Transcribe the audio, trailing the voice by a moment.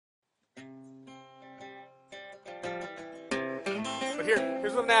So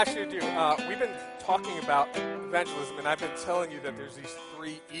here's what I'm going to ask you to do. We've been talking about evangelism, and I've been telling you that there's these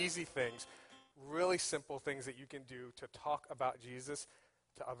three easy things, really simple things that you can do to talk about Jesus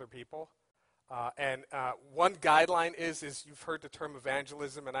to other people. And one guideline is you've heard the term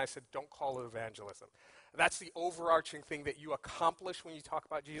evangelism, and I said don't call it evangelism. That's the overarching thing that you accomplish when you talk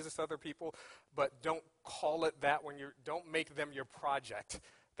about Jesus to other people, but don't call it that don't make them your project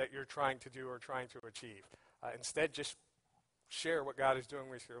that you're trying to do or trying to achieve. Instead, just share what God is doing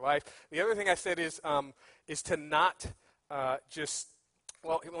with your life. The other thing I said is to not let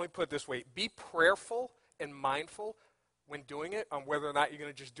me put it this way. Be prayerful and mindful when doing it on whether or not you're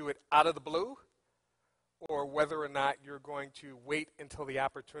going to just do it out of the blue or whether or not you're going to wait until the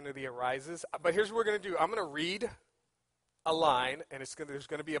opportunity arises. But here's what we're going to do. I'm going to read a line, and there's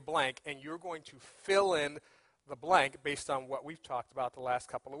going to be a blank, and you're going to fill in the blank based on what we've talked about the last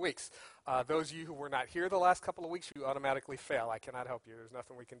couple of weeks. Those of you who were not here the last couple of weeks, you automatically fail. I cannot help you. There's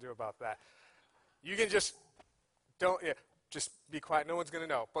nothing we can do about that. You can just be quiet. No one's going to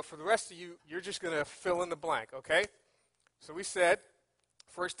know. But for the rest of you, you're just going to fill in the blank, okay? So we said,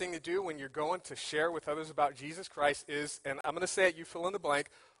 first thing to do when you're going to share with others about Jesus Christ is, and I'm going to say it, you fill in the blank,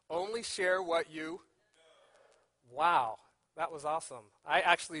 only share what you know. Wow, that was awesome. I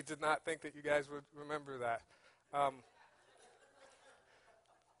actually did not think that you guys would remember that.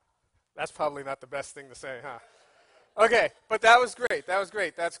 That's probably not the best thing to say, huh? Okay, but that was great.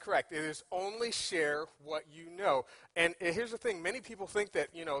 That's correct. It is only share what you know. And here's the thing. Many people think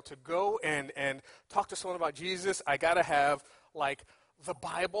that, to go and talk to someone about Jesus, I got to have, the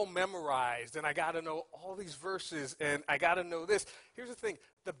Bible memorized, and I got to know all these verses, and I got to know this. Here's the thing.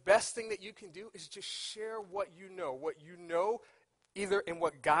 The best thing that you can do is just share what you know, either in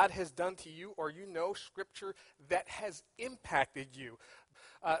what God has done to you or Scripture that has impacted you.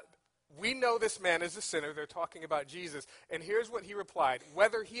 We know this man is a sinner. They're talking about Jesus. And here's what he replied.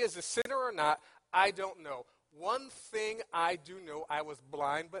 Whether he is a sinner or not, I don't know. One thing I do know, I was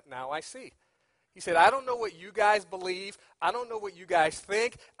blind, but now I see. He said, I don't know what you guys believe. I don't know what you guys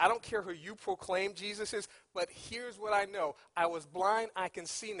think. I don't care who you proclaim Jesus is. But here's what I know. I was blind. I can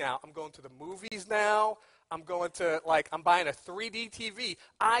see now. I'm going to the movies now. I'm buying a 3D TV.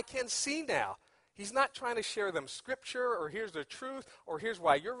 I can see now. He's not trying to share them Scripture or here's the truth or here's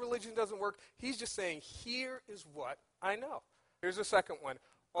why your religion doesn't work. He's just saying, here is what I know. Here's the second one.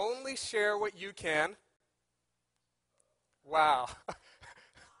 Only share what you can. Wow.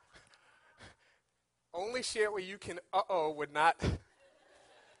 Only share what you can. Would not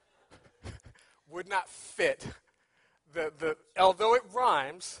fit. Although it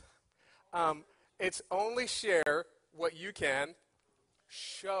rhymes, it's only share what you can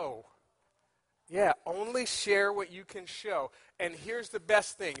show. Yeah, only share what you can show. And here's the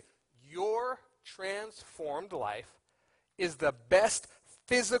best thing. Your transformed life is the best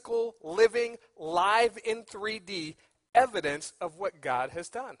physical, living, live in 3D evidence of what God has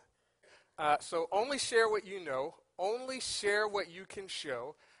done. So only share what you know. Only share what you can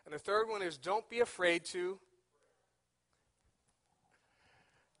show. And the third one is don't be afraid to.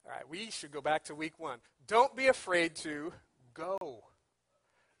 All right, we should go back to week 1. Don't be afraid to go.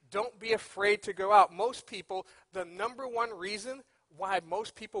 Don't be afraid to go out. Most people, the number one reason why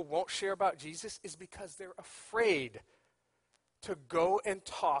most people won't share about Jesus is because they're afraid to go and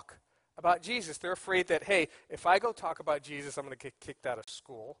talk about Jesus. They're afraid that, hey, if I go talk about Jesus, I'm going to get kicked out of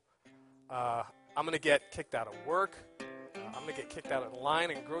school. I'm going to get kicked out of work. I'm going to get kicked out of the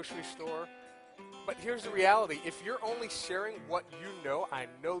line in the grocery store. But here's the reality. If you're only sharing what you know, I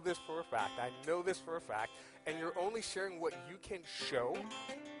know this for a fact, and you're only sharing what you can show,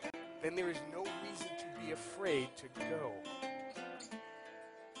 then there is no reason to be afraid to go.